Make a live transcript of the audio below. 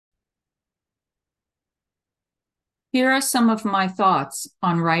Here are some of my thoughts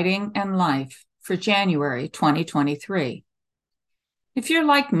on writing and life for January 2023. If you're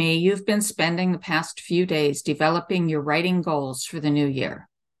like me, you've been spending the past few days developing your writing goals for the new year.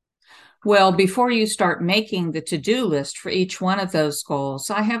 Well, before you start making the to-do list for each one of those goals,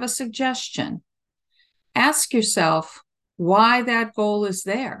 I have a suggestion. Ask yourself why that goal is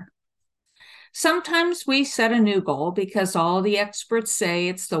there. Sometimes we set a new goal because all the experts say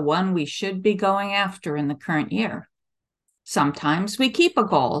it's the one we should be going after in the current year. Sometimes we keep a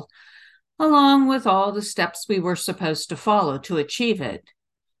goal, along with all the steps we were supposed to follow to achieve it,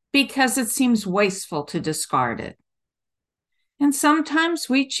 because it seems wasteful to discard it. And sometimes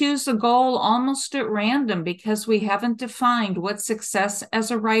we choose a goal almost at random because we haven't defined what success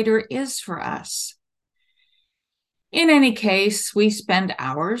as a writer is for us. In any case, we spend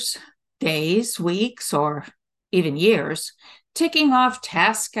hours, days, weeks, or even years ticking off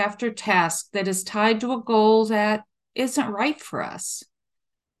task after task that is tied to a goal that isn't right for us.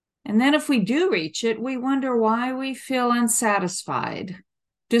 And then if we do reach it, we wonder why we feel unsatisfied,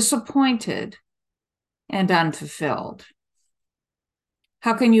 disappointed, and unfulfilled.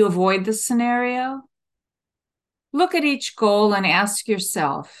 How can you avoid this scenario? Look at each goal and ask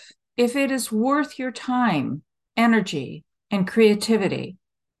yourself if it is worth your time, energy, and creativity.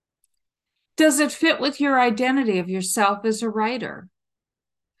 Does it fit with your identity of yourself as a writer?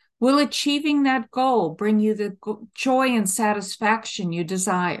 Will achieving that goal bring you the joy and satisfaction you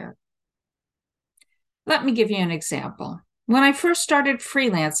desire? Let me give you an example. When I first started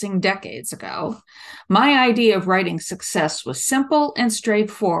freelancing decades ago, my idea of writing success was simple and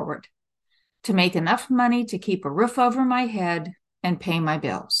straightforward: to make enough money to keep a roof over my head and pay my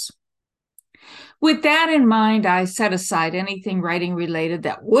bills. With that in mind, I set aside anything writing related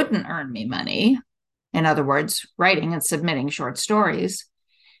that wouldn't earn me money, in other words, writing and submitting short stories,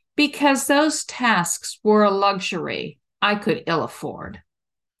 because those tasks were a luxury I could ill afford.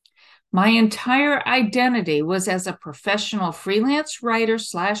 My entire identity was as a professional freelance writer /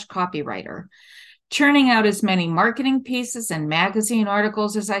 copywriter, churning out as many marketing pieces and magazine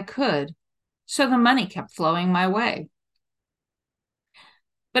articles as I could, so the money kept flowing my way.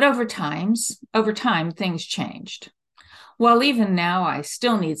 But over time, things changed. While even now I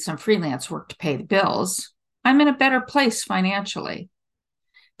still need some freelance work to pay the bills, I'm in a better place financially.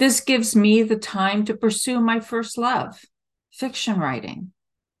 This gives me the time to pursue my first love, fiction writing.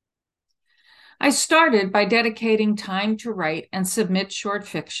 I started by dedicating time to write and submit short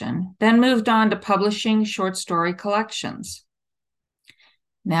fiction, then moved on to publishing short story collections.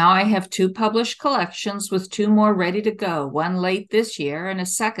 Now I have 2 published collections with 2 more ready to go, one late this year and a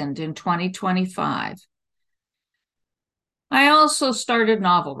second in 2025. I also started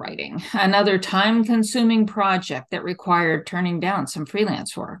novel writing, another time-consuming project that required turning down some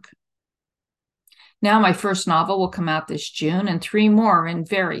freelance work. Now my first novel will come out this June and 3 more in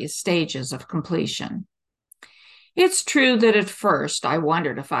various stages of completion. It's true that at first I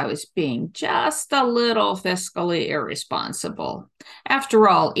wondered if I was being just a little fiscally irresponsible. After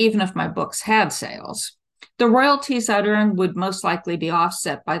all, even if my books had sales, the royalties I'd earn would most likely be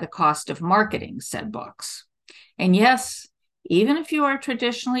offset by the cost of marketing said books. And yes, even if you are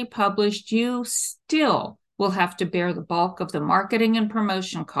traditionally published, you still will have to bear the bulk of the marketing and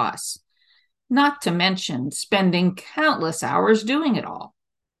promotion costs, not to mention spending countless hours doing it all.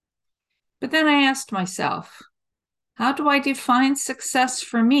 But then I asked myself, how do I define success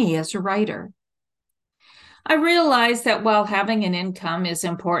for me as a writer? I realized that while having an income is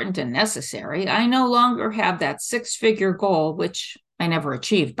important and necessary, I no longer have that 6-figure goal, which I never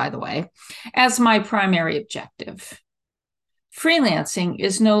achieved, by the way, as my primary objective. Freelancing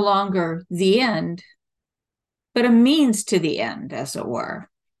is no longer the end, but a means to the end, as it were.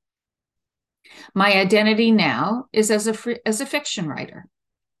 My identity now is as a fiction writer.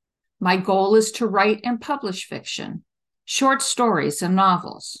 My goal is to write and publish fiction, short stories and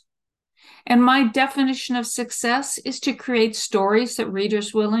novels. And my definition of success is to create stories that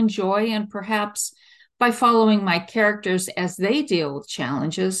readers will enjoy, and perhaps by following my characters as they deal with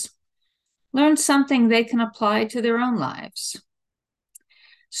challenges, learn something they can apply to their own lives.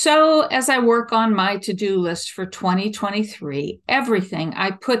 So as I work on my to-do list for 2023, everything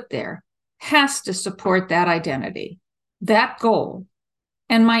I put there has to support that identity, that goal,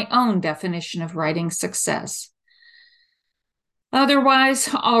 and my own definition of writing success. Otherwise,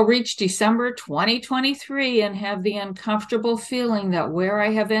 I'll reach December 2023 and have the uncomfortable feeling that where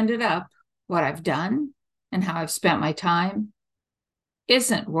I have ended up, what I've done, and how I've spent my time,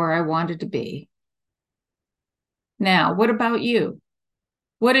 isn't where I wanted to be. Now, what about you?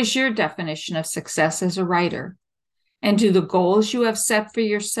 What is your definition of success as a writer? And do the goals you have set for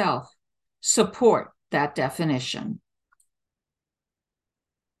yourself support that definition.